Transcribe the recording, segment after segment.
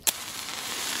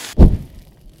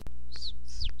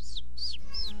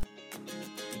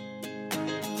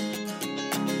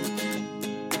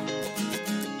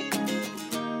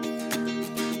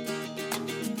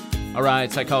All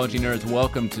right, psychology nerds,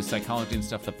 welcome to Psychology and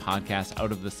Stuff, the podcast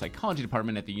out of the psychology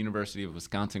department at the University of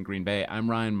Wisconsin-Green Bay. I'm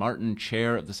Ryan Martin,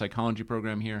 chair of the psychology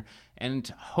program here and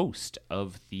host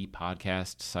of the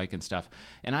podcast Psych and Stuff.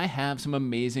 And I have some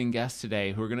amazing guests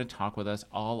today who are going to talk with us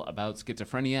all about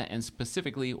schizophrenia and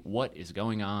specifically what is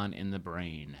going on in the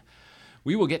brain.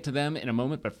 We will get to them in a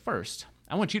moment, but first,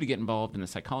 I want you to get involved in the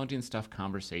Psychology and Stuff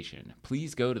conversation.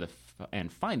 Please go to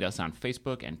and find us on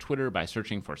Facebook and Twitter by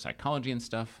searching for Psychology and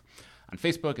Stuff. On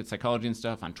Facebook, it's Psychology and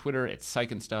Stuff. On Twitter, it's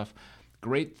Psych and Stuff.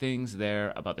 Great things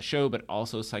there about the show, but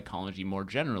also psychology more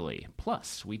generally.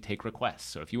 Plus, we take requests.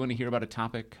 So if you want to hear about a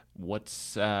topic,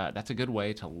 that's a good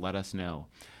way to let us know.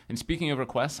 And speaking of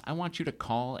requests, I want you to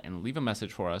call and leave a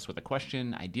message for us with a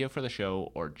question, idea for the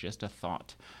show, or just a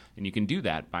thought. And you can do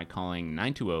that by calling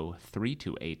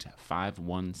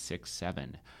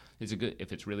 920-328-5167.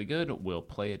 If it's really good, we'll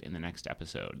play it in the next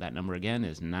episode. That number again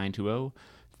is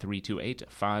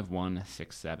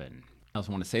 920-328-5167. I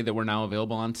also want to say that we're now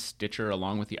available on Stitcher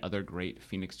along with the other great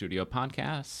Phoenix Studio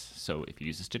podcasts. So if you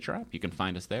use the Stitcher app, you can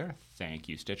find us there. Thank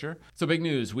you, Stitcher. So big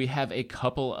news, we have a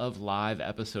couple of live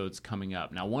episodes coming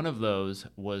up. Now, one of those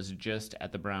was just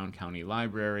at the Brown County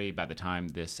Library. By the time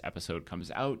this episode comes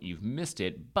out, you've missed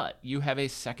it, but you have a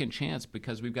second chance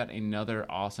because we've got another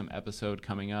awesome episode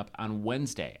coming up on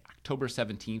Wednesday, October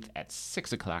 17th at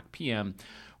 6 o'clock p.m.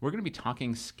 We're going to be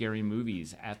talking scary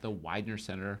movies at the Widener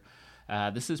Center.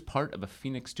 This is part of a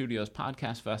Phoenix Studios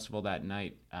podcast festival that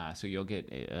night, so you'll get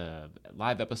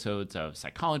live episodes of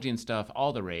Psychology and Stuff,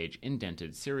 All the Rage,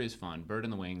 Indented, Serious Fun, Bird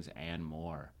in the Wings, and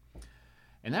more.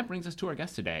 And that brings us to our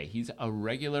guest today. He's a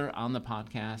regular on the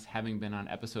podcast, having been on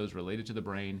episodes related to the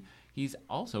brain. He's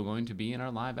also going to be in our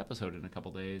live episode in a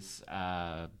couple days,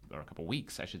 or a couple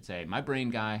weeks, I should say. My brain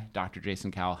guy, Dr.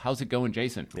 Jason Cowell. How's it going,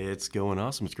 Jason? It's going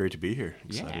awesome. It's great to be here.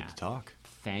 Excited to talk.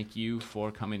 Thank you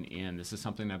for coming in. This is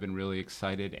something I've been really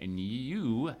excited, and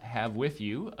you have with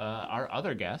you our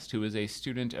other guest, who is a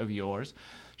student of yours.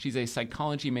 She's a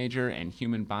psychology major and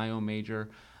human bio major.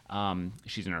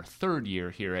 She's in her third year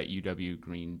here at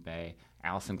UW-Green Bay.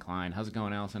 Allison Klein. How's it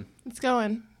going, Allison? It's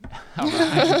going. All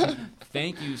right.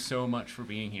 Thank you so much for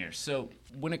being here. So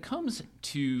when it comes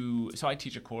to, I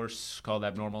teach a course called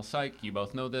Abnormal Psych. You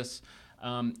both know this.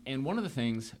 And one of the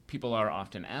things people are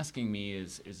often asking me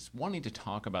is wanting to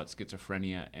talk about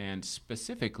schizophrenia and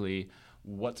specifically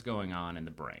what's going on in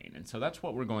the brain. And so that's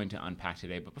what we're going to unpack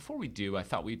today. But before we do, I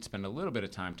thought we'd spend a little bit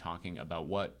of time talking about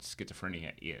what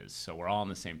schizophrenia is, so we're all on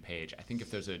the same page. I think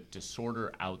if there's a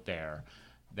disorder out there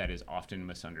that is often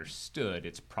misunderstood,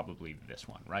 it's probably this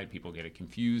one, right? People get it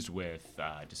confused with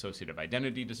dissociative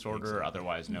identity disorder,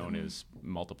 otherwise known as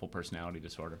multiple personality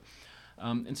disorder.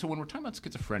 And so when we're talking about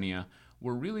schizophrenia,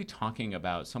 we're really talking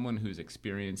about someone who's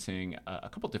experiencing a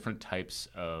couple different types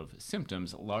of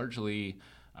symptoms, largely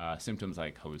symptoms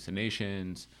like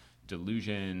hallucinations,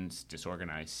 delusions,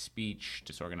 disorganized speech,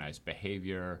 disorganized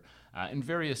behavior, and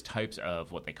various types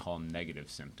of what they call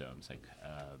negative symptoms, like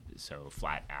so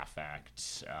flat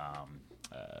affect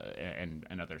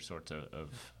and other sorts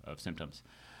of symptoms.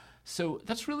 So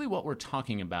that's really what we're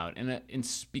talking about. And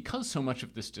because so much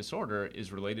of this disorder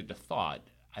is related to thought,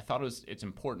 I thought it's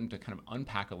important to kind of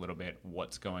unpack a little bit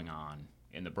what's going on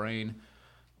in the brain.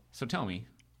 So tell me,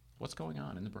 what's going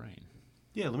on in the brain?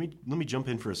 Yeah, let me jump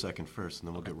in for a second first, and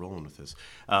then we'll get rolling with this.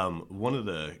 One of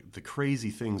the crazy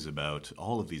things about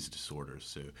all of these disorders,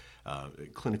 so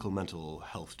clinical mental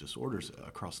health disorders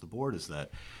across the board, is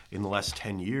that in the last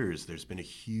 10 years, there's been a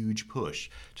huge push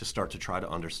to start to try to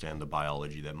understand the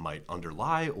biology that might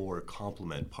underlie or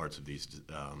complement parts of these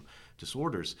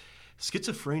disorders.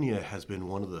 Schizophrenia has been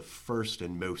one of the first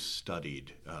and most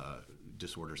studied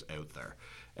disorders out there.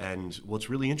 And what's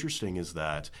really interesting is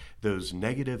that those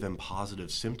negative and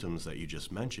positive symptoms that you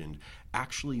just mentioned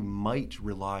actually might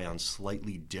rely on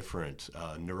slightly different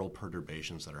neural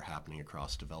perturbations that are happening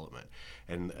across development.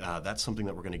 And that's something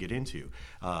that we're going to get into.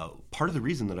 Part of the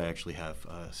reason that I actually have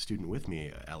a student with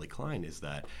me, Allie Klein, is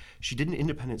that she did an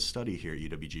independent study here at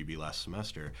UWGB last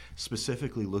semester,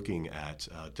 specifically looking at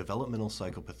developmental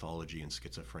psychopathology and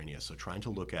schizophrenia. So trying to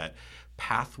look at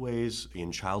pathways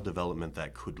in child development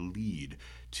that could lead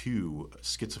to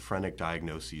schizophrenic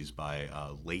diagnoses by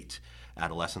late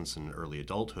adolescence and early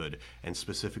adulthood, and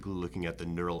specifically looking at the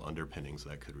neural underpinnings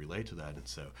that could relate to that. And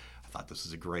so I thought this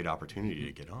is a great opportunity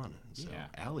to get on. And so,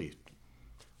 Allie,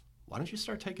 why don't you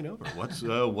start taking over? What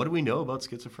do we know about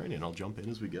schizophrenia? And I'll jump in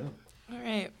as we go. All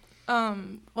right.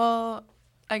 Well,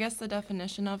 I guess the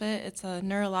definition of it's a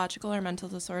neurological or mental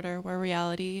disorder where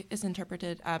reality is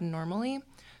interpreted abnormally.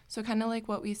 So kind of like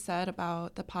what we said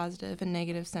about the positive and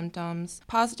negative symptoms.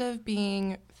 Positive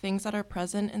being things that are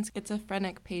present in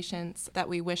schizophrenic patients that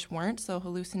we wish weren't, so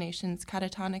hallucinations,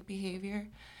 catatonic behavior,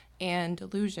 and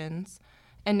delusions.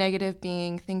 And negative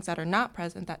being things that are not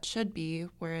present that should be,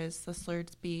 whereas the slurred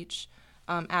speech,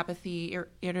 apathy,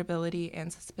 irritability,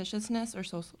 and suspiciousness or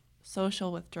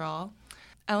social withdrawal.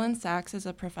 Ellen Sachs is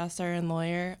a professor and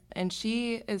lawyer, and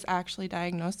she is actually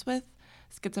diagnosed with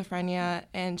schizophrenia,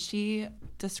 and she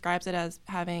describes it as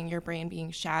having your brain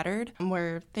being shattered,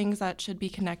 where things that should be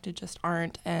connected just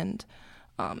aren't, and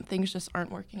things just aren't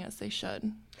working as they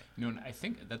should. And I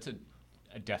think that's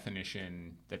a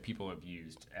definition that people have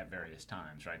used at various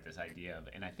times, right? This idea of,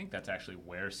 and I think that's actually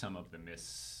where some of the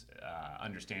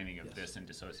misunderstanding of this and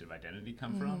dissociative identity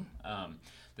come from.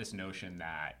 This notion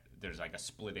that there's like a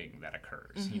splitting that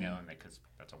occurs, and because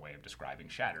that's a way of describing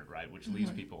shattered, right? Which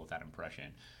leaves people with that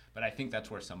impression. But I think that's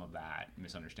where some of that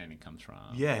misunderstanding comes from.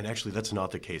 Yeah, and actually that's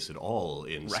not the case at all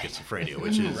in schizophrenia,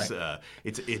 which is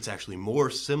it's actually more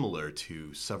similar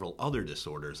to several other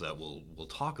disorders that we'll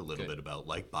talk a little bit about,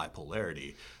 like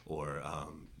bipolarity or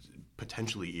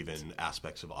potentially even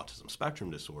aspects of autism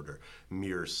spectrum disorder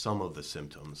mirror some of the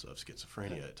symptoms of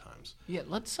schizophrenia at times. Yeah,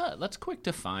 let's quick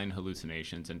define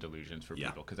hallucinations and delusions for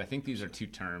people, because I think these are two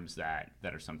terms that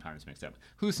are sometimes mixed up.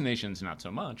 Hallucinations, not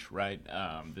so much, right?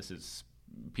 This is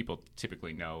people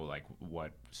typically know like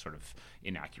what sort of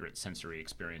inaccurate sensory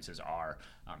experiences are,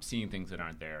 seeing things that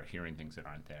aren't there, hearing things that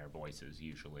aren't there, voices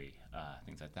usually,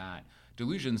 things like that.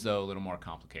 Delusions, though, a little more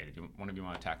complicated. One of you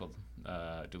want to tackle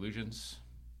delusions?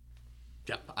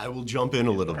 Yeah, I will jump in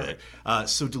a little bit.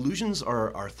 So delusions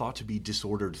are thought to be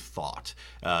disordered thought,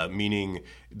 meaning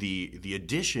the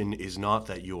addition is not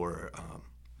that you're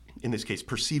in this case,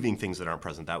 perceiving things that aren't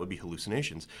present. That would be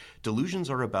hallucinations.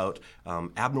 Delusions are about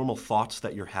abnormal thoughts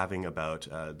that you're having about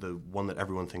the one that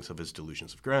everyone thinks of as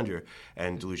delusions of grandeur.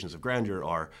 And delusions of grandeur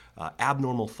are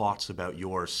abnormal thoughts about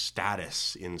your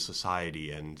status in society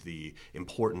and the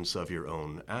importance of your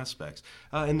own aspects.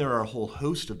 And there are a whole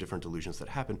host of different delusions that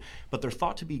happen, but they're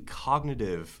thought to be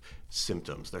cognitive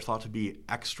symptoms. They're thought to be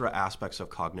extra aspects of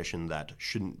cognition that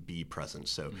shouldn't be present.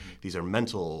 So these are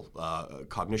mental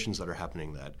cognitions that are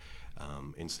happening that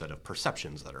instead of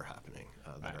perceptions that are happening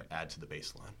that add to the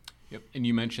baseline. Yep. And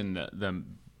you mentioned the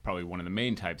probably one of the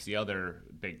main types. The other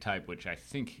big type, which I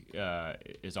think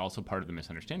is also part of the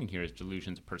misunderstanding here, is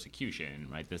delusions of persecution,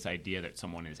 right? This idea that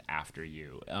someone is after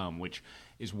you, which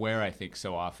is where I think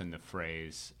so often the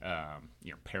phrase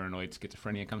paranoid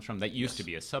schizophrenia comes from. That used to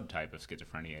be a subtype of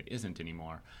schizophrenia. It isn't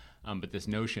anymore. But this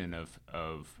notion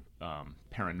of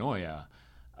paranoia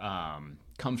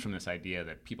comes from this idea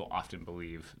that people often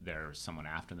believe there's someone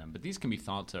after them. But these can be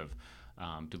thoughts of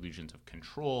delusions of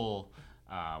control,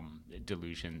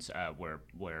 delusions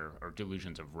or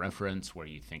delusions of reference, where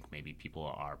you think maybe people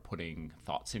are putting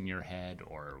thoughts in your head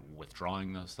or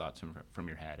withdrawing those thoughts from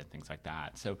your head and things like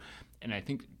that. So, and I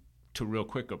think to real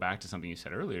quick go back to something you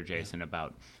said earlier, Jason,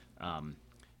 about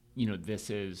this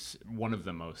is one of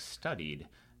the most studied.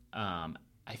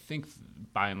 I think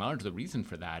by and large the reason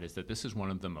for that is that this is one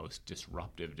of the most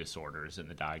disruptive disorders in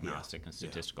the Diagnostic and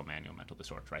Statistical Manual of Mental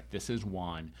Disorders, right? This is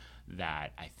one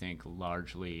that I think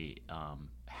largely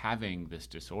having this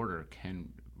disorder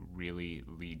can really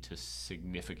lead to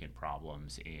significant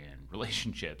problems in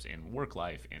relationships, in work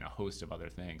life, in a host of other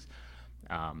things.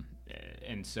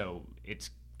 And so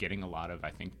it's getting a lot of, I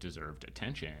think, deserved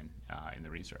attention in the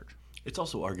research. It's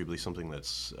also arguably something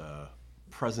that's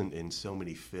present in so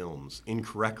many films,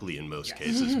 incorrectly in most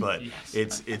cases, but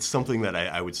it's something that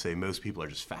I would say most people are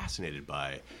just fascinated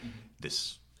by,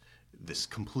 this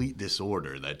complete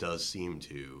disorder that does seem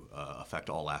to affect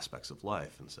all aspects of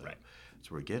life, and so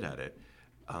that's where we get at it.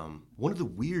 One of the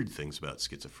weird things about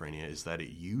schizophrenia is that it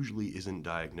usually isn't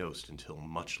diagnosed until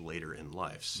much later in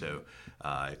life. So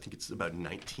I think it's about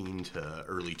 19 to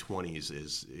early 20s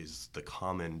is the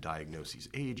common diagnosis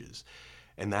ages.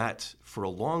 And that, for a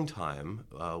long time,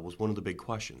 was one of the big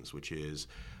questions, which is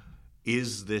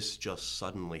this just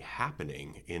suddenly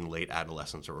happening in late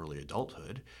adolescence or early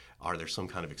adulthood? Are there some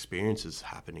kind of experiences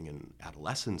happening in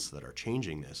adolescence that are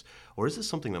changing this? Or is this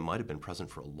something that might have been present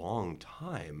for a long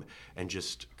time and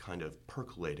just kind of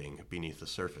percolating beneath the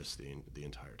surface the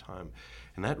entire time?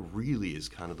 And that really is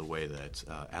kind of the way that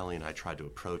Allie and I tried to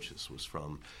approach this, was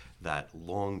from that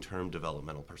long-term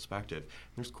developmental perspective.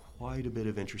 And there's quite a bit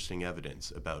of interesting evidence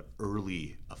about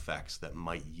early effects that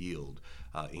might yield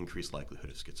increased likelihood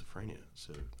of schizophrenia.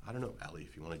 So I don't know, Allie,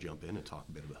 if you want to jump in and talk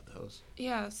a bit about those.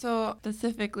 Yeah, so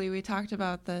specifically we talked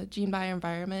about the gene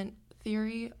bioenvironment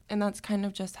theory, and that's kind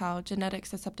of just how genetic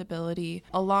susceptibility,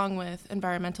 along with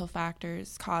environmental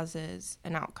factors, causes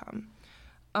an outcome.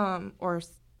 or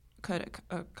could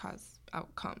cause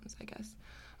outcomes, I guess.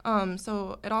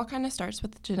 So it all kind of starts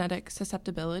with genetic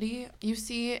susceptibility. You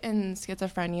see in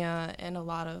schizophrenia and a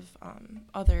lot of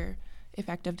other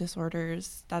affective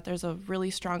disorders that there's a really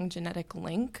strong genetic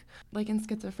link. Like in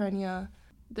schizophrenia,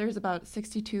 there's about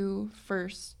 62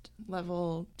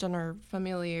 first-level gender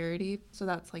familiarity, so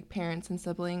that's like parents and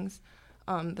siblings.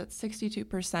 That's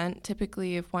 62%.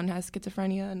 Typically, if one has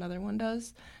schizophrenia, another one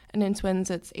does. And in twins,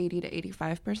 it's 80 to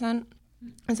 85%.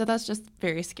 And so that's just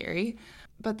very scary.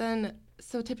 But then,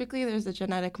 so typically there's a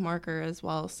genetic marker as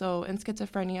well. So in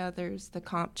schizophrenia, there's the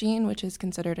COMP gene, which is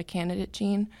considered a candidate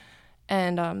gene.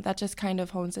 And that just kind of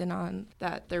hones in on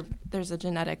that there's a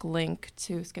genetic link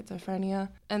to schizophrenia.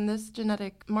 And this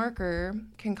genetic marker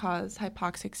can cause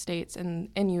hypoxic states in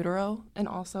utero, and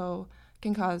also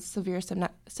can cause severe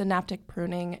synaptic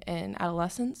pruning in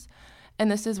adolescence.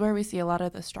 And this is where we see a lot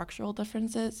of the structural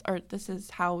differences, or this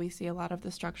is how we see a lot of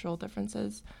the structural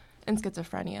differences in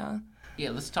schizophrenia.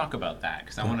 Yeah, let's talk about that,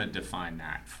 because I want to define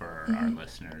that for our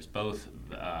listeners. Both,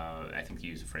 I think you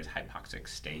use the phrase hypoxic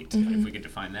state, if we could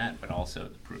define that, but also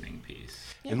the pruning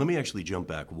piece. And let me actually jump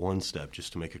back one step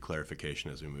just to make a clarification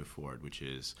as we move forward, which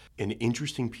is an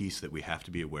interesting piece that we have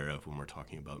to be aware of when we're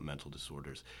talking about mental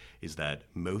disorders is that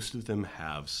most of them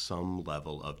have some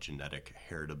level of genetic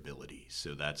heritability.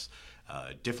 So that's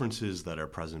differences that are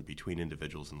present between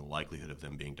individuals, and the likelihood of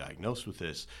them being diagnosed with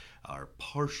this are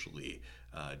partially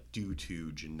due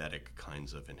to genetic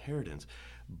kinds of inheritance.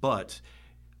 But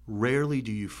rarely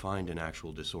do you find an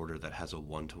actual disorder that has a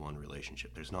one-to-one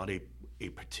relationship. There's not a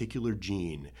particular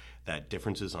gene that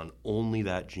differences on only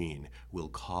that gene will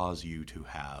cause you to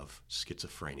have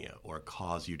schizophrenia, or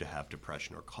cause you to have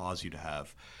depression, or cause you to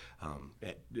have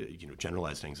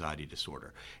generalized anxiety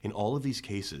disorder. In all of these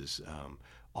cases,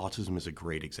 autism is a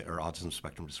great example, or autism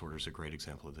spectrum disorder is a great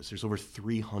example of this. There's over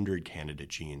 300 candidate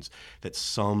genes that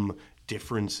some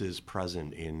differences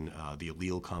present in the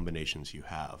allele combinations you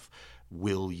have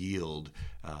will yield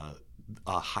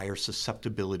a higher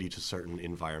susceptibility to certain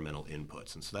environmental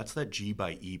inputs. And so that's that G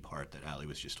by E part that Ali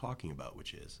was just talking about,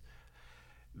 which is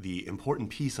the important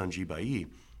piece on G by E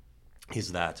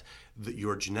is that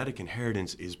your genetic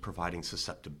inheritance is providing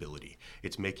susceptibility.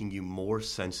 It's making you more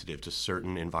sensitive to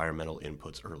certain environmental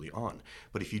inputs early on.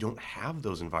 But if you don't have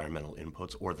those environmental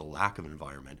inputs, or the lack of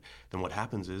environment, then what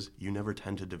happens is you never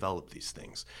tend to develop these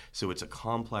things. So it's a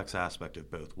complex aspect of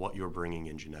both what you're bringing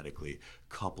in genetically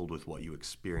coupled with what you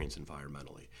experience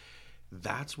environmentally.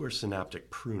 That's where synaptic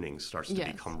pruning starts to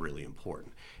become really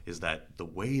important, is that the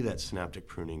way that synaptic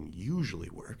pruning usually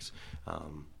works.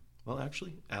 Well,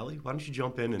 actually, Ali, why don't you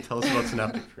jump in and tell us about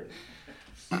synaptic pruning?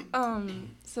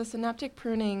 So synaptic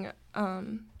pruning,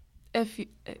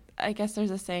 I guess there's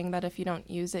a saying that if you don't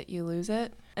use it, you lose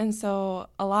it. And so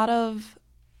a lot of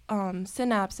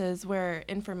synapses where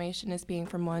information is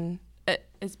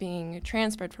being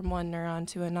transferred from one neuron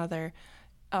to another,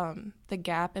 the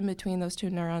gap in between those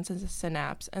two neurons is a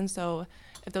synapse. And so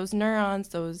if those neurons,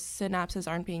 those synapses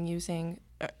aren't being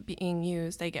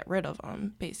used, they get rid of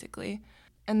them, basically.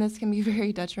 And this can be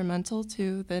very detrimental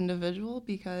to the individual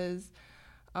because,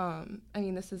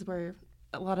 this is where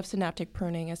a lot of synaptic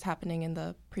pruning is happening in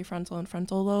the prefrontal and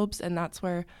frontal lobes, and that's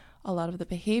where a lot of the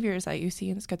behaviors that you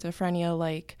see in schizophrenia,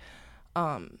 like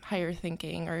higher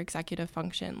thinking or executive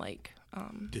function, like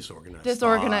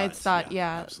disorganized thought,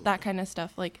 that kind of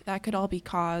stuff, like that could all be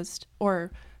caused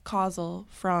or causal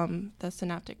from the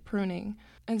synaptic pruning.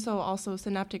 And so also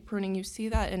synaptic pruning, you see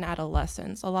that in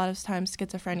adolescence. A lot of times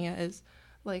schizophrenia is,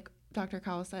 like Dr.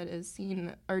 Cowell said, is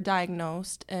seen or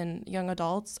diagnosed in young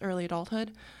adults, early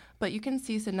adulthood, but you can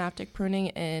see synaptic pruning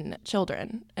in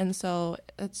children. And so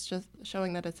it's just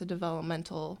showing that it's a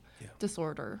developmental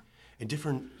disorder. And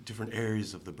different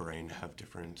areas of the brain have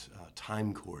different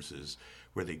time courses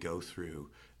where they go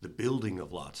through the building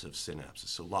of lots of synapses.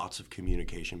 So lots of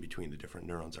communication between the different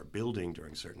neurons are building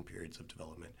during certain periods of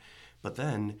development. But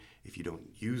then, if you don't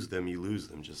use them, you lose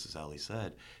them, just as Ali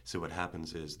said. So what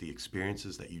happens is the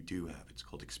experiences that you do have, it's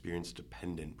called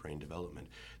experience-dependent brain development,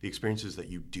 the experiences that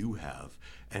you do have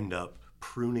end up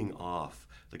pruning off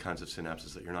the kinds of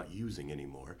synapses that you're not using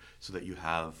anymore so that you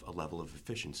have a level of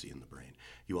efficiency in the brain.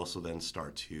 You also then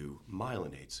start to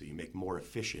myelinate, so you make more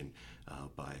efficient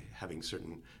by having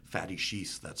certain fatty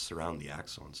sheaths that surround the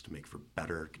axons to make for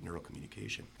better neural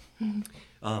communication.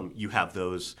 You have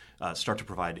those start to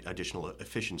provide additional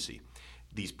efficiency.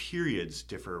 These periods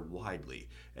differ widely,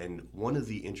 and one of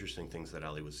the interesting things that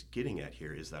Ali was getting at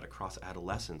here is that across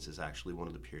adolescence is actually one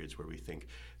of the periods where we think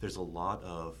there's a lot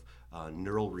of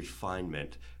neural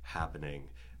refinement happening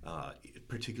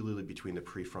particularly between the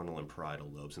prefrontal and parietal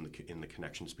lobes and in the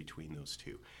connections between those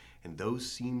two. And those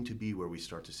seem to be where we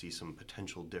start to see some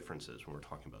potential differences when we're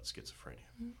talking about schizophrenia.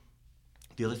 Mm-hmm.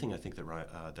 The other thing I think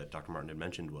that Dr. Martin had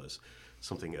mentioned was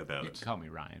something about... You can call me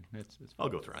Ryan. It's I'll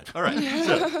go with Ryan. All right.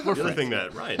 So the other thing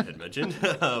that Ryan had mentioned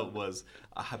was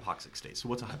a hypoxic state. So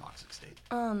what's a hypoxic state?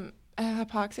 A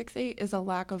hypoxic state is a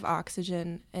lack of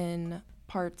oxygen in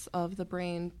parts of the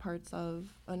brain, parts of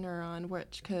a neuron,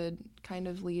 which could kind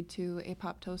of lead to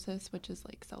apoptosis, which is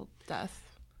like cell death.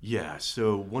 Yeah.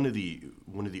 So one of the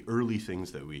early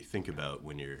things that we think about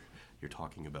when you're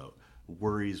talking about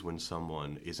worries when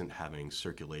someone isn't having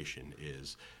circulation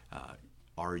is,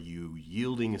 are you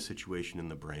yielding a situation in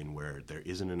the brain where there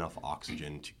isn't enough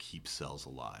oxygen to keep cells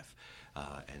alive?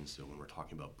 And so when we're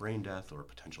talking about brain death or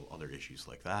potential other issues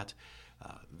like that,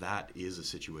 that is a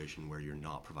situation where you're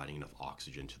not providing enough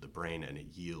oxygen to the brain and it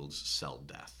yields cell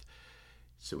death.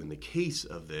 So in the case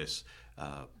of this,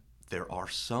 there are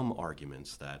some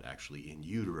arguments that actually in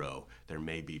utero there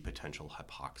may be potential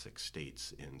hypoxic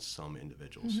states in some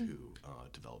individuals who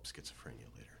develop schizophrenia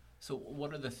later. So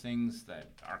what are the things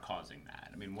that are causing that?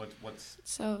 I mean, what's...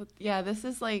 So, yeah, this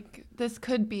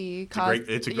could be...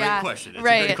 It's a great question. It's a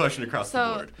great question across the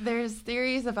board. So there's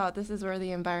theories about this is where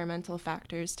the environmental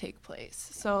factors take place.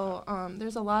 So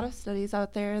there's a lot of studies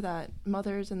out there that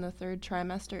mothers in the third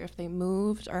trimester, if they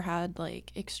moved or had,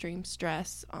 like, extreme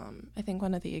stress, I think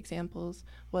one of the examples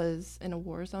was in a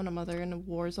war zone, a mother in a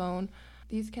war zone.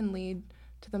 These can lead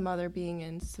to the mother being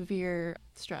in severe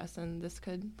stress, and this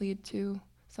could lead to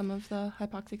some of the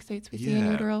hypoxic states we see in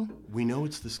utero. We know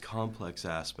it's this complex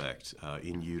aspect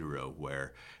in utero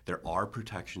where there are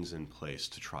protections in place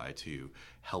to try to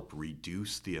help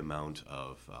reduce the amount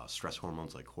of stress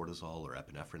hormones like cortisol or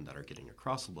epinephrine that are getting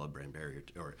across the blood-brain barrier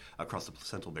or across the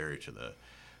placental barrier to the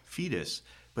fetus.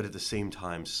 But at the same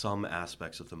time, some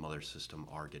aspects of the mother system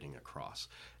are getting across.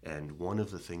 And one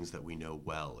of the things that we know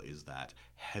well is that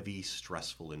heavy,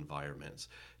 stressful environments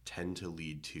tend to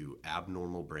lead to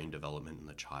abnormal brain development in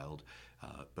the child,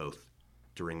 both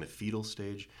during the fetal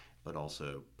stage, but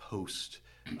also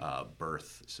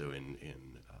post-birth. So in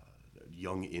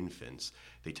young infants,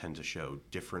 they tend to show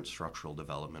different structural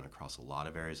development across a lot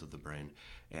of areas of the brain.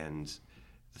 And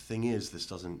the thing is, this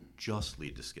doesn't just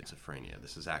lead to schizophrenia.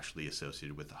 This is actually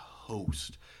associated with a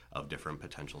host of different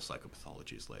potential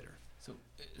psychopathologies later.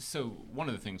 So one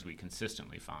of the things we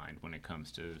consistently find when it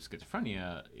comes to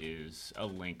schizophrenia is a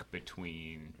link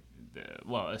between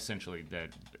essentially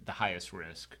the highest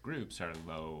risk groups are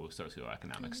low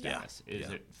socioeconomic status.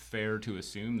 Is it fair to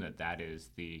assume that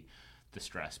is the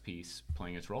stress piece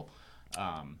playing its role?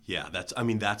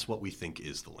 That's what we think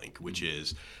is the link, which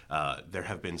is there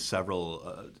have been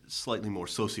several slightly more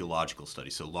sociological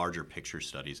studies, so larger picture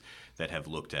studies that have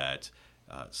looked at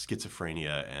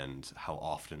schizophrenia and how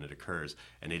often it occurs,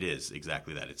 and it is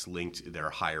exactly that. It's linked. There are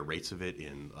higher rates of it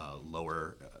in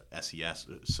lower SES,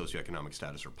 socioeconomic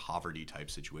status, or poverty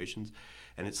type situations,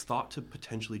 and it's thought to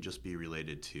potentially just be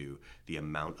related to the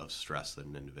amount of stress that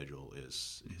an individual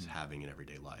is having in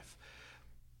everyday life.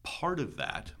 Part of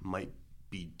that might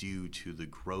be due to the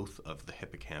growth of the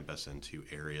hippocampus and to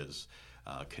areas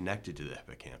connected to the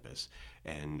hippocampus.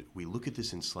 And we look at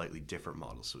this in slightly different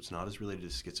models. So it's not as related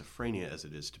to schizophrenia as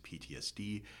it is to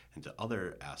PTSD and to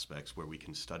other aspects where we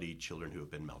can study children who have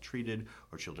been maltreated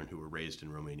or children who were raised in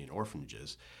Romanian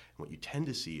orphanages. And what you tend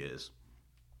to see is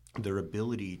their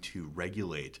ability to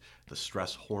regulate the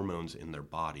stress hormones in their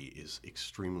body is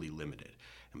extremely limited.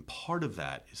 And part of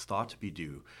that is thought to be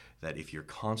due that if you're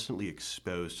constantly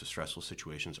exposed to stressful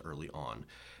situations early on,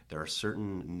 there are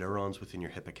certain neurons within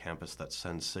your hippocampus that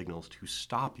send signals to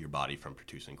stop your body from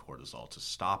producing cortisol, to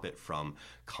stop it from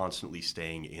constantly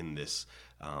staying in this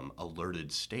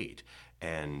alerted state.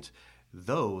 And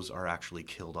those are actually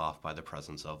killed off by the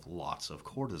presence of lots of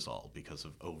cortisol because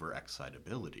of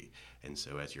overexcitability. And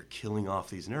so as you're killing off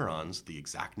these neurons, the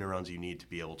exact neurons you need to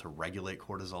be able to regulate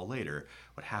cortisol later,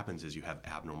 what happens is you have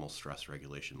abnormal stress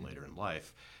regulation later in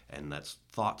life, and that's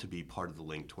thought to be part of the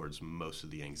link towards most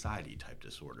of the anxiety type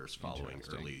disorders following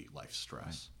early life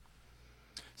stress.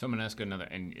 Right. So I'm going to ask another,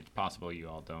 and it's possible you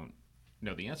all don't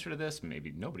know the answer to this,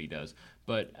 maybe nobody does,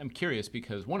 but I'm curious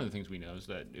because one of the things we know is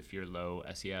that if you're low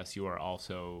SES, you are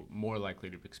also more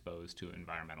likely to be exposed to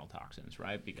environmental toxins,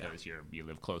 right? Because you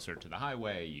live closer to the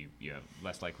highway, you're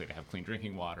less likely to have clean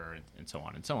drinking water, and so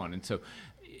on and so on. And so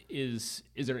is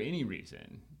there any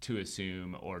reason to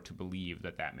assume or to believe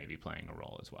that may be playing a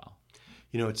role as well?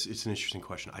 You know, it's an interesting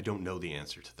question. I don't know the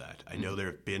answer to that. I know there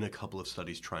have been a couple of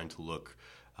studies trying to look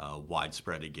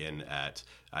widespread again at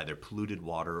either polluted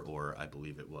water or I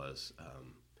believe it was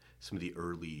some of the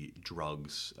early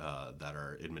drugs that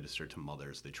are administered to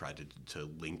mothers. They tried to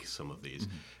link some of these,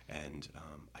 and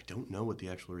I don't know what the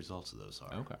actual results of those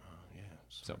are. Okay. Yeah.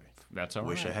 So Sorry. that's all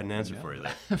Wish right. I had an answer for you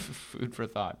there. Food for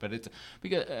thought. But it's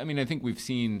because, I mean, I think we've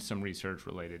seen some research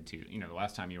related to, the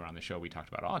last time you were on the show, we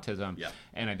talked about autism. Yeah.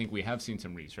 And I think we have seen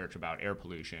some research about air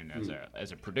pollution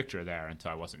as a predictor there. And so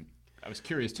I was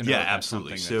curious to know. Yeah, if that's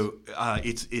absolutely. something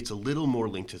So it's a little more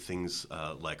linked to things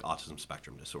like autism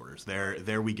spectrum disorders.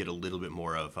 There we get a little bit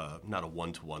more of not a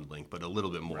one-to-one link, but a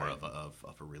little bit more Right.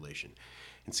 of a relation.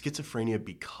 In schizophrenia,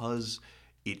 because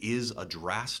it is a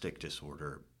drastic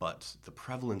disorder, but the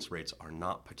prevalence rates are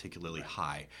not particularly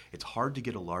high. It's hard to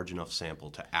get a large enough sample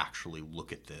to actually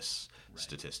look at this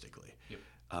statistically. Yep.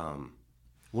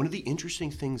 One of the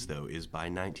interesting things, though, is by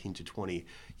 19 to 20,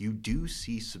 you do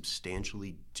see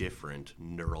substantially different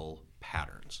neural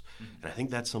patterns. And I think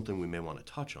that's something we may want to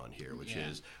touch on here, which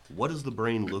is, what does the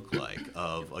brain look like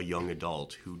of a young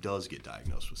adult who does get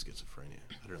diagnosed with schizophrenia?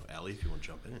 I don't know, Allie, if you want to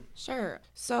jump in. Sure.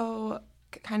 So,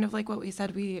 kind of like what we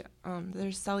said,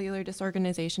 there's cellular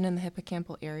disorganization in the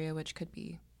hippocampal area, which could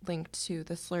be linked to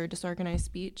the slurred, disorganized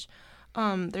speech.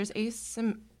 There's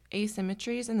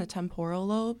asymmetries in the temporal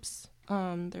lobes.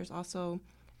 There's also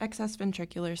excess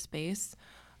ventricular space.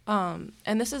 And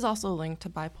this is also linked to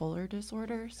bipolar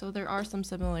disorder. So there are some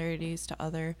similarities to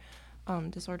other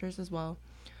disorders as well.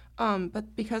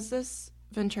 But because this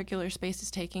ventricular space is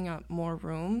taking up more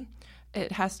room,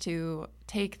 it has to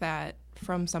take that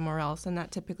from somewhere else, and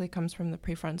that typically comes from the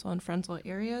prefrontal and frontal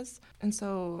areas. And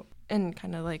so, and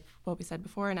kind of like what we said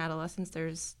before, in adolescence,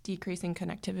 there's decreasing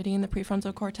connectivity in the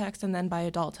prefrontal cortex, and then by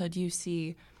adulthood, you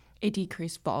see a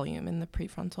decreased volume in the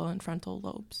prefrontal and frontal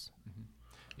lobes.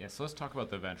 Yeah, so let's talk about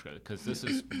the ventricle, because this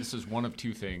is one of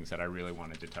two things that I really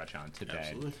wanted to touch on today.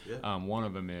 Absolutely, yeah. One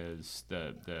of them is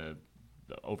the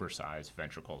oversized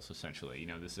ventricles, essentially.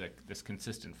 This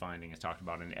consistent finding is talked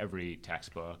about in every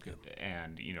textbook,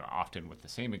 and often with the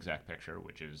same exact picture,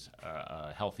 which is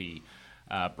a healthy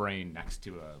brain next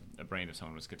to a brain of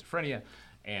someone with schizophrenia,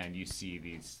 and you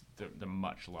see the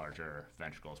much larger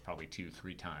ventricles, probably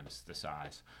 2-3 times the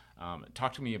size.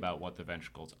 Talk to me about what the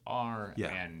ventricles are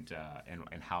and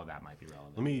how that might be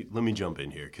relevant. Let me jump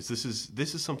in here, because this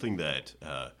is something that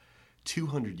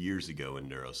 200 years ago in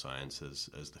neuroscience,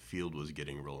 as the field was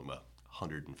getting rolling, well,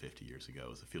 150 years ago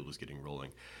as the field was getting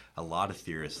rolling, a lot of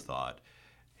theorists thought,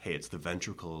 hey, it's the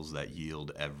ventricles that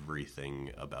yield everything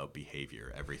about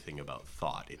behavior, everything about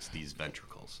thought. It's these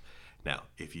ventricles. Now,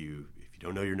 if you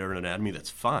don't know your neuroanatomy, that's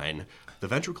fine. The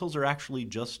ventricles are actually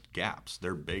just gaps.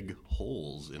 They're big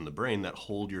holes in the brain that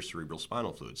hold your cerebral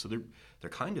spinal fluid. So they're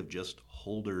kind of just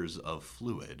holders of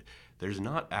fluid. There's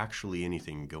not actually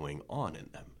anything going on in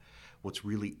them. What's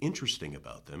really interesting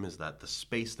about them is that the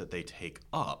space that they take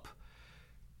up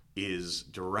is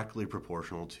directly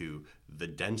proportional to the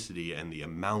density and the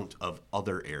amount of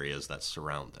other areas that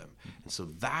surround them. And so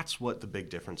that's what the big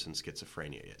difference in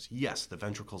schizophrenia is. Yes, the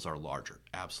ventricles are larger,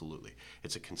 absolutely.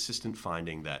 It's a consistent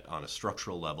finding that on a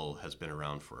structural level has been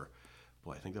around for,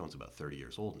 I think that one's about 30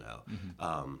 years old now.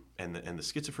 And the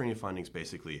schizophrenia findings,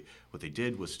 basically, what they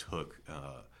did was took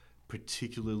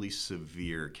particularly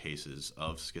severe cases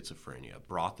of schizophrenia,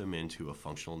 brought them into a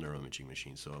functional neuroimaging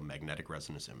machine, so a magnetic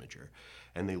resonance imager,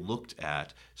 and they looked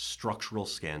at structural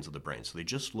scans of the brain. So they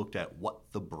just looked at what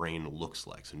the brain looks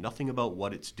like. So nothing about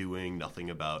what it's doing, nothing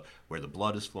about where the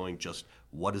blood is flowing, just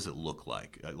what does it look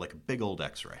like a big old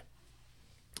X-ray.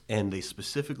 And they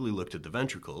specifically looked at the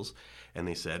ventricles, and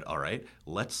they said, all right,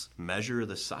 let's measure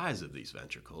the size of these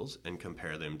ventricles and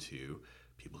compare them to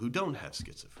people who don't have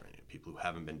schizophrenia, people who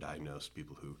haven't been diagnosed,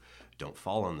 people who don't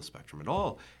fall on the spectrum at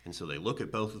all. And so they look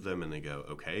at both of them and they go,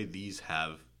 okay, these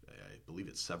have, I believe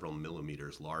it's several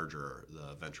millimeters larger,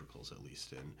 the ventricles at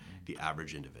least, in the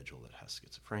average individual that has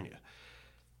schizophrenia.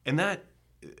 And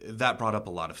that brought up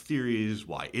a lot of theories.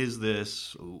 Why is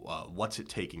this? What's it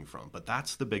taking from? But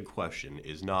that's the big question,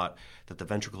 is not that the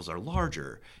ventricles are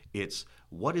larger. It's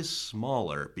what is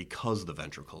smaller because the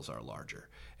ventricles are larger.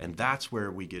 And that's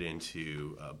where we get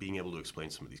into being able to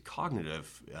explain some of these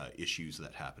cognitive issues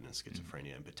that happen in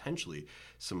schizophrenia and potentially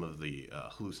some of the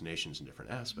hallucinations in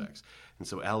different aspects. And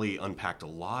so Allie unpacked a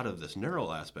lot of this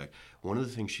neural aspect. One of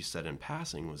the things she said in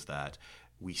passing was that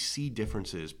we see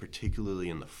differences, particularly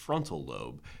in the frontal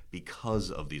lobe,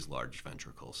 because of these large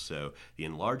ventricles. So the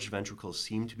enlarged ventricles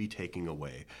seem to be taking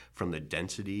away from the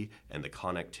density and the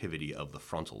connectivity of the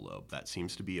frontal lobe. That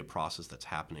seems to be a process that's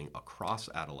happening across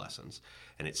adolescence.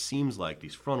 And it seems like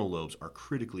these frontal lobes are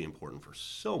critically important for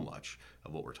so much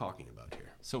of what we're talking about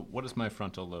here. So what does my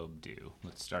frontal lobe do?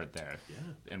 Let's start there.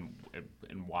 Yeah.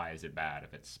 And why is it bad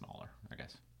if it's smaller, I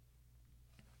guess?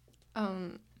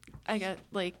 I get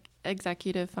like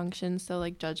executive functions, so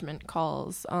like judgment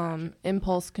calls,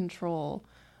 impulse control,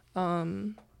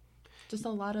 just a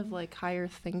lot of like higher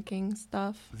thinking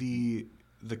stuff. The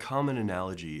common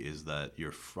analogy is that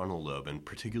your frontal lobe, and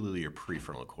particularly your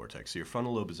prefrontal cortex, so your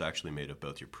frontal lobe is actually made of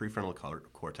both your prefrontal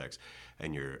cortex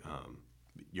and your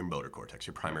motor cortex,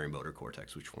 your primary motor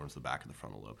cortex, which forms the back of the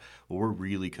frontal lobe. What we're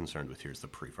really concerned with here is the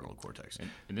prefrontal cortex.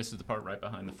 And this is the part right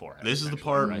behind the forehead. This is the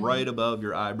part right above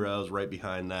your eyebrows, right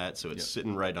behind that, so it's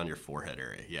sitting right on your forehead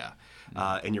area, yeah.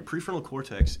 And your prefrontal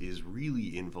cortex is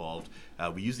really involved.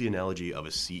 We use the analogy of a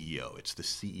CEO. It's the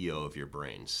CEO of your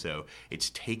brain. So it's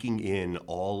taking in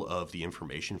all of the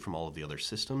information from all of the other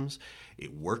systems.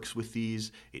 It works with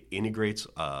these. It integrates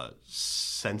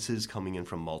senses coming in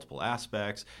from multiple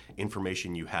aspects,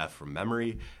 information you have from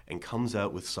memory, and comes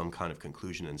out with some kind of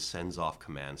conclusion and sends off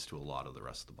commands to a lot of the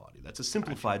rest of the body. That's a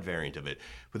simplified variant of it,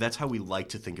 but that's how we like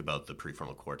to think about the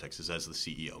prefrontal cortex, is as the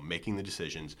CEO, making the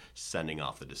decisions, sending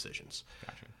off the decisions.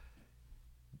 Gotcha.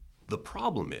 The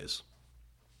problem is,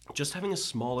 just having a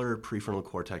smaller prefrontal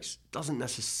cortex doesn't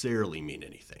necessarily mean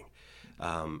anything.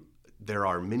 There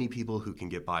are many people who can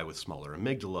get by with smaller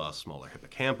amygdala, smaller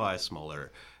hippocampi,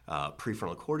 smaller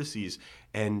prefrontal cortices,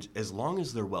 and as long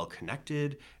as they're well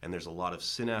connected and there's a lot of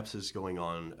synapses going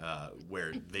on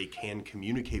where they can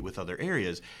communicate with other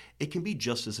areas, it can be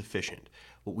just as efficient.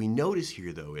 What we notice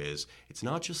here, though, is it's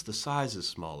not just the size is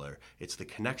smaller, it's the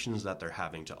connections that they're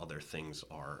having to other things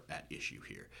are at issue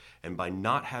here. And by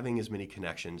not having as many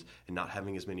connections and not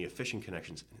having as many efficient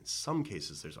connections, and in some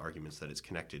cases there's arguments that it's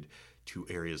connected to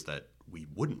areas that we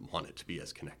wouldn't want it to be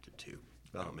as connected to,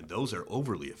 and those are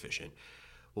overly efficient.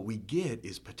 What we get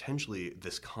is potentially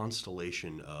this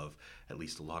constellation of at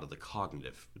least a lot of the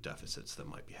cognitive deficits that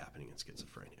might be happening in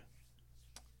schizophrenia.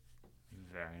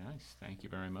 Very nice. Thank you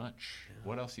very much. Yeah.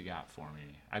 What else you got for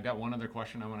me? I've got one other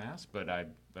question I want to ask, but I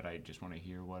just want to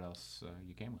hear what else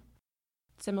you came with.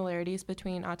 Similarities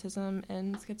between autism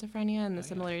and schizophrenia, and the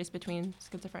similarities between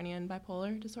schizophrenia and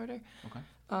bipolar disorder. Okay.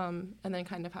 And then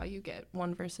kind of how you get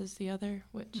one versus the other,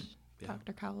 which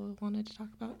Dr. Cowell wanted to talk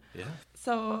about. Yeah.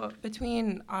 So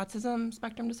between autism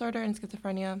spectrum disorder and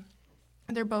schizophrenia,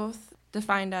 they're both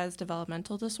defined as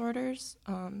developmental disorders.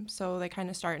 So they kind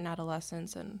of start in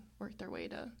adolescence and work their way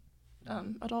to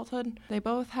adulthood. They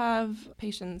both have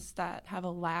patients that have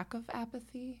a lack of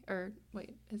apathy, or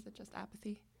wait, is it just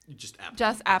apathy? Just apathy.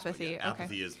 Just apathy. Okay. Okay.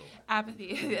 Apathy is the lack. Apathy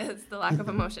is the lack of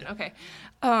emotion. Okay.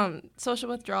 Social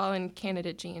withdrawal and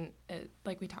candidate gene,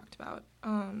 like we talked about.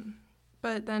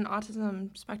 But then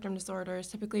autism spectrum disorder is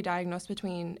typically diagnosed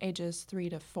between ages 3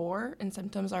 to 4, and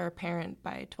symptoms are apparent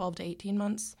by 12 to 18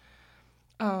 months.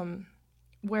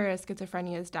 Whereas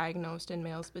schizophrenia is diagnosed in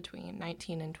males between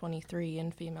 19 and 23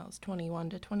 and females 21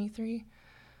 to 23.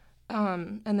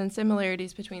 And then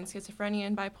similarities between schizophrenia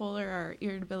and bipolar are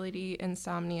irritability,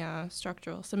 insomnia,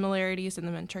 structural similarities in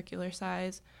the ventricular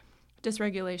size,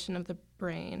 dysregulation of the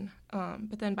brain.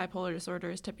 But then bipolar disorder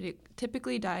is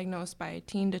typically diagnosed by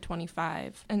teen to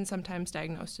 25 and sometimes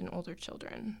diagnosed in older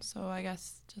children. So I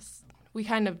guess just we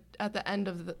kind of, at the end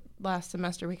of the last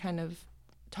semester, we kind of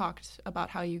talked about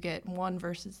how you get one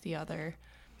versus the other.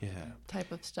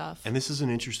 Type of stuff. And this is an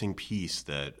interesting piece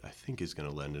that I think is going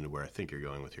to lend into where I think you're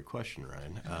going with your question,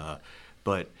 Ryan.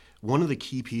 But one of the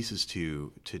key pieces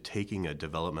to taking a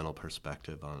developmental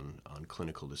perspective on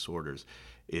clinical disorders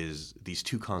is these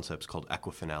two concepts called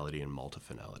equifinality and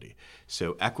multifinality.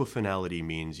 So equifinality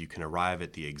means you can arrive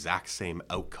at the exact same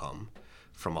outcome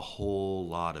from a whole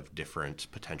lot of different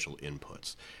potential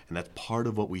inputs. And that's part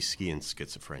of what we see in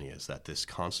schizophrenia, is that this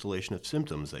constellation of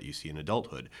symptoms that you see in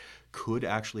adulthood could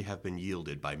actually have been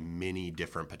yielded by many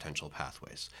different potential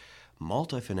pathways.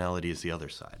 Multifinality is the other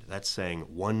side. That's saying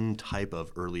one type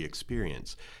of early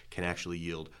experience can actually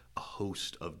yield a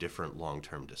host of different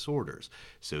long-term disorders.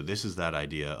 So this is that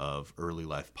idea of early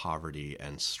life poverty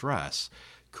and stress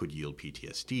could yield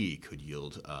PTSD, could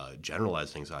yield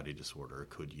generalized anxiety disorder,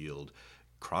 could yield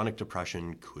chronic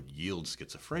depression, could yield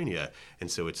schizophrenia. And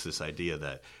so it's this idea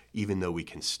that even though we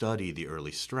can study the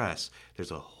early stress, there's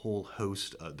a whole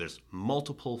host, there's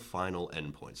multiple final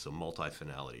endpoints, so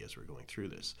multifinality as we're going through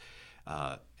this.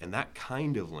 And that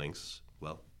kind of links,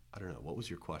 well, I don't know, what was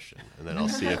your question? And then I'll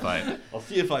see if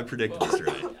I predicted this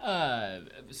right.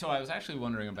 So I was actually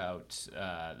wondering about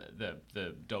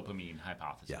the dopamine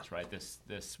hypothesis, right?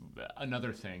 This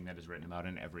another thing that is written about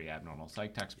in every abnormal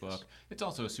psych textbook. Yes. It's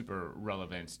also super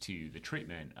relevant to the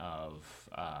treatment of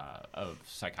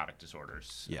psychotic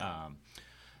disorders. Yeah.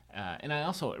 And I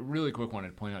also really quick wanted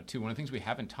to point out, too, one of the things we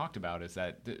haven't talked about is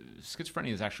that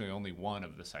schizophrenia is actually only one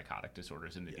of the psychotic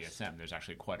disorders in the DSM. There's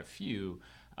actually quite a few.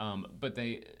 But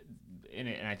and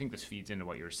I think this feeds into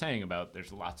what you were saying about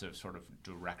there's lots of sort of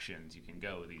directions you can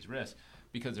go with these risks,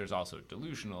 because there's also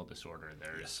delusional disorder,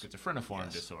 there's schizophreniform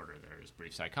disorder, there's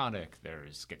brief psychotic,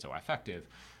 there's schizoaffective,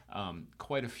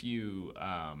 quite a few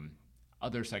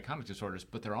other psychotic disorders,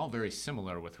 but they're all very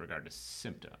similar with regard to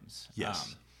symptoms.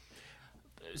 Yes.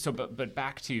 But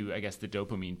back to, I guess, the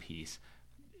dopamine piece,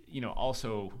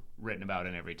 also written about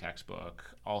in every textbook,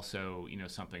 also,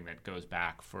 something that goes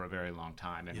back for a very long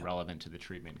time and relevant to the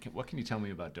treatment. What can you tell me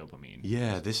about dopamine?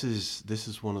 Yeah, this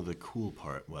is one of the cool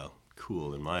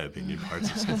in my opinion, parts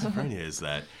of schizophrenia is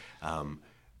that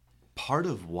part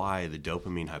of why the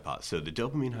dopamine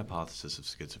hypothesis of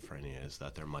schizophrenia is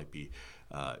that there might be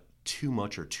too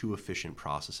much or too efficient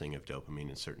processing of dopamine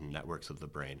in certain networks of the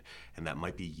brain, and that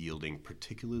might be yielding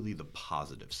particularly the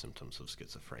positive symptoms of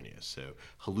schizophrenia. So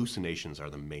hallucinations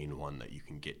are the main one that you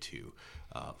can get to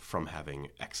from having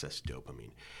excess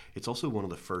dopamine. It's also one of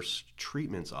the first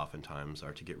treatments oftentimes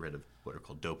are to get rid of what are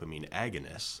called dopamine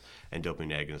agonists, and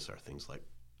dopamine agonists are things like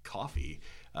coffee,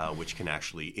 which can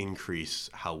actually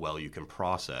increase how well you can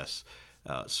process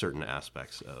certain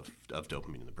aspects of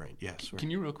dopamine in the brain. Yes. Yeah,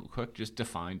 can you real quick just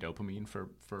define dopamine for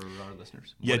our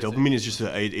listeners? Dopamine is just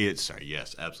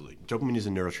yes, absolutely. Dopamine is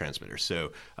a neurotransmitter.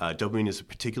 So dopamine is a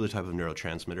particular type of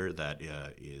neurotransmitter that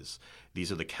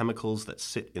these are the chemicals that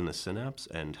sit in the synapse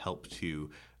and help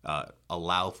to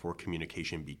allow for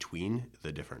communication between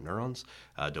the different neurons.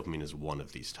 Dopamine is one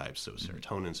of these types. So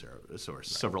serotonin,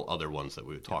 several other ones that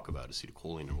we would talk about,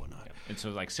 acetylcholine and whatnot. Yeah. And so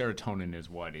like serotonin is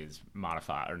what is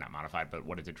modified, or not modified, but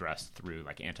what is addressed through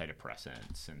like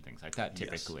antidepressants and things like that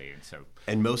typically. Yes.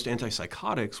 And most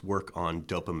antipsychotics work on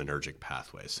dopaminergic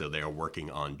pathways. So they are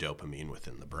working on dopamine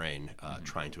within the brain,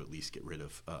 trying to at least get rid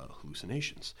of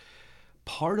hallucinations.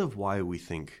 Part of why we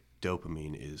think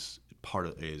dopamine is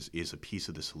a piece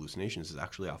of this hallucinations is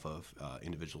actually off of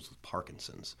individuals with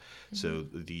Parkinson's. Mm-hmm. So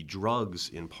the drugs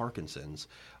in Parkinson's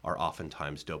are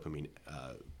oftentimes dopamine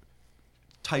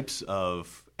types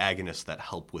of agonists that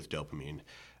help with dopamine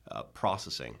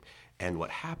processing. And what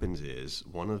happens is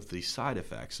one of the side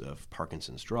effects of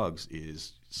Parkinson's drugs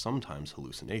is sometimes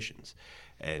hallucinations.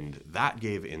 And that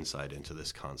gave insight into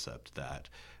this concept that,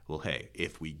 well, hey,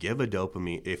 if we give a drug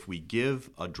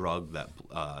that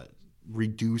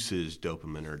reduces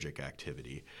dopaminergic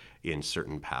activity in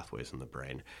certain pathways in the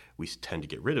brain, we tend to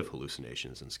get rid of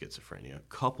hallucinations in schizophrenia.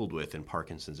 Coupled with, in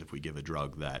Parkinson's, if we give a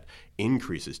drug that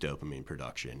increases dopamine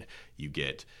production, you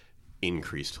get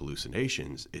increased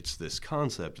hallucinations. It's this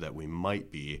concept that we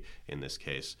might be, in this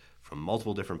case, from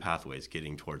multiple different pathways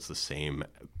getting towards the same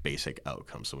basic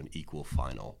outcome, so an equal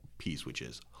final piece, which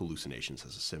is hallucinations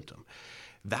as a symptom.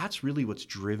 That's really what's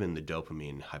driven the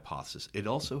dopamine hypothesis. It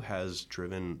also has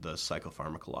driven the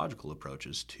psychopharmacological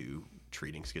approaches to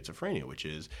treating schizophrenia, which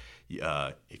is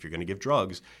if you're going to give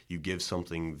drugs, you give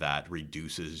something that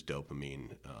reduces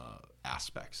dopamine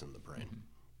aspects in the brain. Mm-hmm.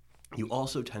 You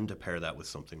also tend to pair that with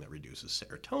something that reduces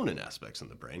serotonin aspects in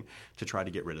the brain to try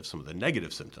to get rid of some of the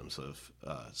negative symptoms of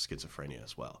schizophrenia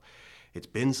as well. It's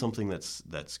been something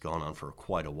that's gone on for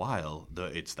quite a while.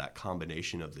 It's that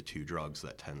combination of the two drugs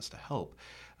that tends to help.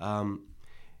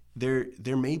 There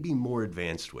may be more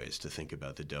advanced ways to think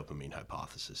about the dopamine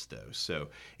hypothesis, though. So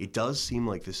it does seem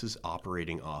like this is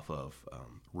operating off of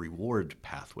reward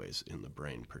pathways in the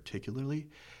brain particularly.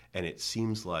 And it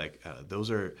seems like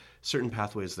those are certain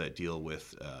pathways that deal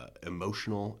with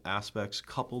emotional aspects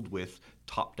coupled with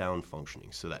top-down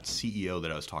functioning. So that CEO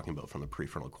that I was talking about from the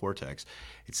prefrontal cortex,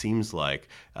 it seems like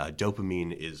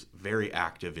dopamine is very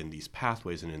active in these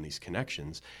pathways and in these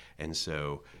connections. And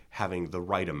so having the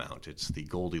right amount, it's the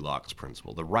Goldilocks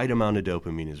principle. The right amount of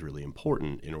dopamine is really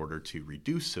important in order to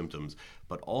reduce symptoms,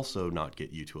 but also not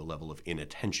get you to a level of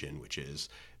inattention, which is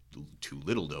too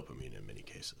little dopamine in many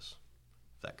cases.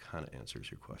 That kind of answers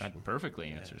your question. That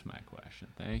perfectly answers my question.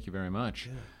 Thank you very much.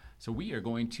 Yeah. So we are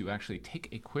going to actually take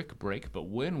a quick break, but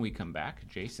when we come back,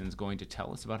 Jason's going to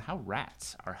tell us about how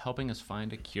rats are helping us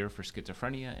find a cure for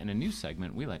schizophrenia in a new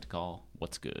segment we like to call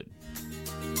What's Good.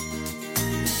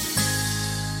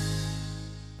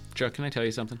 Chuck, can I tell you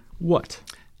something? What?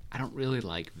 I don't really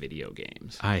like video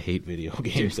games. I hate video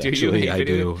games, do actually. You I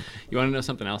do. You want to know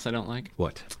something else I don't like?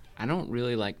 What? I don't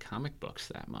really like comic books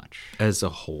that much. As a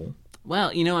whole?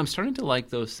 Well, I'm starting to like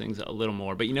those things a little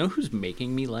more, but you know who's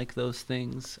making me like those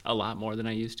things a lot more than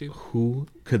I used to? Who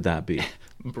could that be?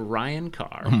 Brian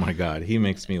Carr. Oh my God, he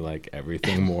makes me like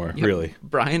everything more, really.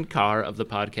 Brian Carr of the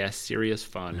podcast Serious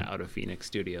Fun out of Phoenix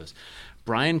Studios.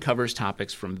 Brian covers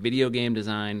topics from video game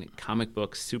design, comic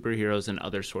books, superheroes, and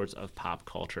other sorts of pop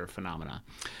culture phenomena.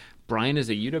 Brian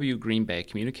is a UW Green Bay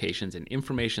communications and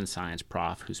information science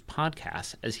prof whose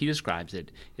podcast, as he describes it,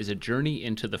 is a journey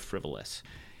into the frivolous.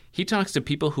 He talks to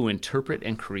people who interpret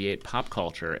and create pop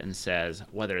culture and says,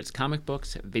 whether it's comic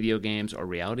books, video games, or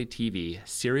reality TV,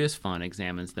 Serious Fun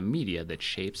examines the media that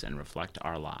shapes and reflect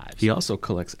our lives. He also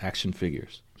collects action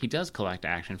figures. He does collect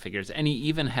action figures, and he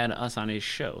even had us on his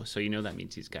show, so that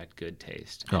means he's got good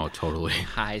taste. Oh, totally.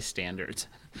 High standards.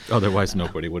 Otherwise,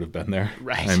 nobody would have been there.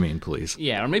 Right. I mean, please.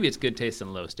 Yeah, or maybe it's good taste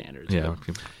and low standards. Yeah.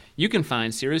 You can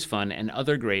find Serious Fun and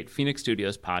other great Phoenix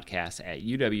Studios podcasts at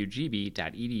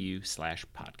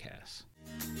uwgb.edu/podcasts.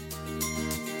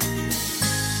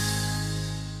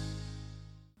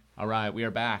 All right, we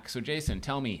are back. So, Jason,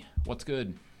 tell me, what's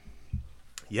good?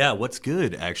 Yeah, what's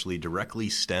good actually directly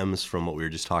stems from what we were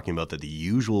just talking about, that the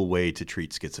usual way to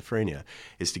treat schizophrenia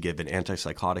is to give an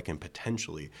antipsychotic and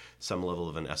potentially some level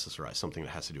of an SSRI, something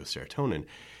that has to do with serotonin.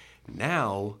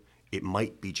 Now, it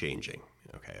might be changing.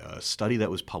 Okay, a study that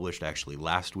was published actually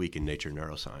last week in Nature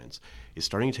Neuroscience is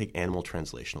starting to take animal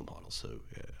translational models. So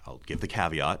I'll give the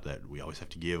caveat that we always have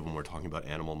to give when we're talking about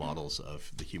animal models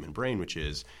of the human brain, which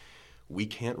is we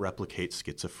can't replicate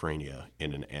schizophrenia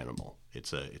in an animal.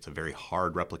 It's a very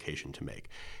hard replication to make.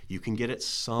 You can get at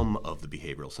some of the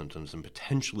behavioral symptoms and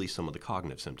potentially some of the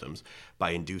cognitive symptoms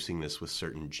by inducing this with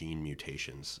certain gene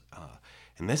mutations.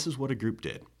 And this is what a group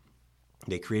did.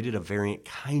 They created a variant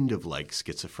kind of like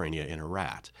schizophrenia in a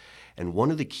rat. And one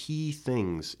of the key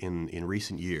things in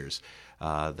recent years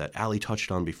that Ali touched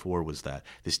on before was that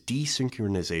this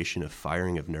desynchronization of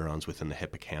firing of neurons within the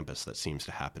hippocampus that seems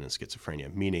to happen in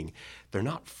schizophrenia, meaning they're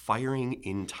not firing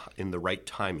in the right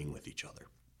timing with each other.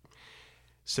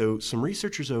 So some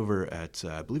researchers over at,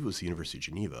 I believe it was the University of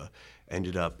Geneva,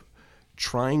 ended up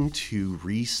trying to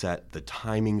reset the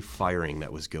timing firing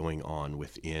that was going on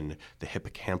within the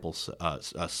hippocampal,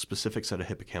 a specific set of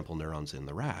hippocampal neurons in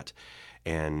the rat.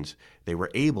 And they were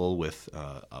able, with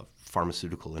a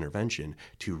pharmaceutical intervention,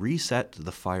 to reset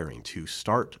the firing, to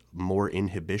start more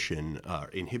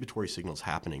inhibitory signals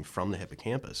happening from the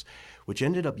hippocampus, which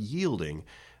ended up yielding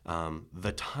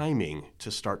the timing to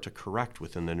start to correct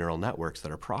within the neural networks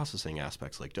that are processing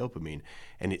aspects like dopamine.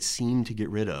 And it seemed to get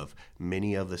rid of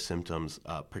many of the symptoms,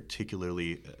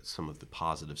 particularly some of the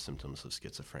positive symptoms of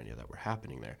schizophrenia that were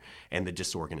happening there, and the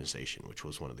disorganization, which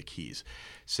was one of the keys.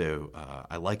 So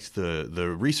I liked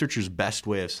the researchers' best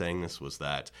way of saying this was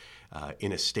that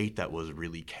in a state that was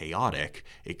really chaotic,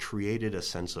 it created a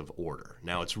sense of order.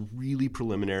 Now, it's really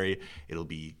preliminary. It'll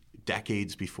be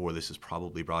decades before this is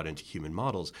probably brought into human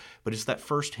models, but it's that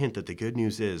first hint that the good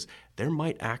news is there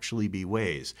might actually be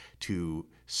ways to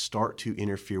start to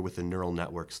interfere with the neural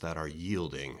networks that are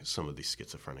yielding some of these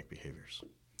schizophrenic behaviors.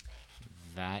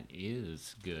 That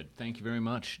is good. Thank you very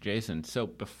much, Jason. So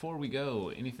before we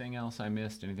go, anything else I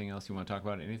missed? Anything else you want to talk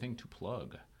about? Anything to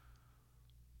plug?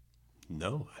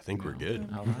 No, I think we're good.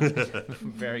 All right.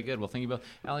 Very good. Well, thank you both.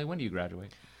 Ali, when do you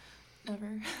graduate?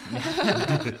 Never.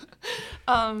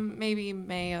 Maybe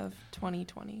May of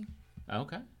 2020.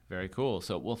 Okay. Very cool.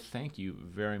 So, well, thank you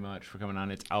very much for coming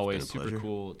on. It's always super pleasure.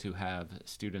 cool to have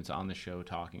students on the show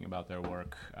talking about their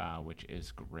work, which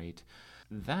is great.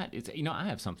 That is, I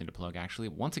have something to plug, actually.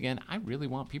 Once again, I really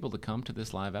want people to come to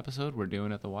this live episode we're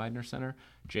doing at the Widener Center.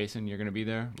 Jason, you're going to be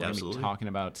there. We're going to be talking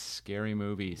about scary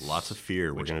movies. Lots of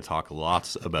fear. We're going to talk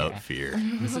lots about fear.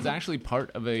 This is actually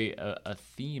part of a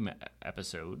theme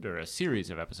episode, or a series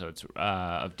of episodes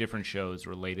of different shows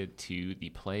related to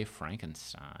the play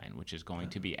Frankenstein, which is going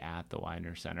to be at the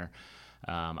Widener Center.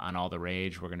 On All the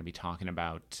Rage, we're going to be talking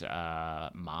about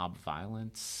mob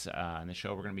violence. In the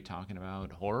show, we're going to be talking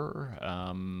about horror.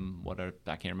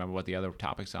 I can't remember what the other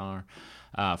topics are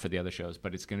for the other shows,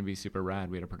 but it's going to be super rad.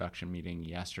 We had a production meeting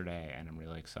yesterday, and I'm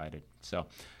really excited. So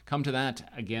come to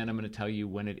that. Again, I'm going to tell you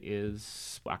when it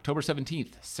is. October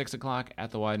 17th, 6 o'clock at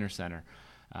the Widener Center.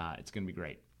 It's going to be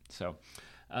great. So...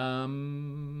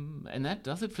 and that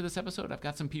does it for this episode. I've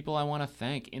got some people I want to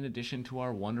thank in addition to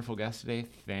our wonderful guest today.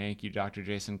 Thank you, Dr.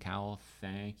 Jason Cowell.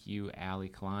 Thank you, Ali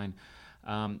Klein.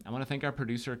 I want to thank our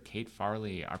producer, Kate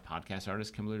Farley, our podcast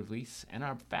artist, Kimberly DeVlies, and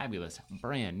our fabulous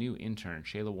brand new intern,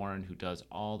 Shayla Warren, who does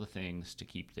all the things to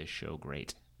keep this show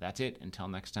great. That's it. Until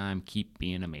next time, keep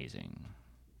being amazing.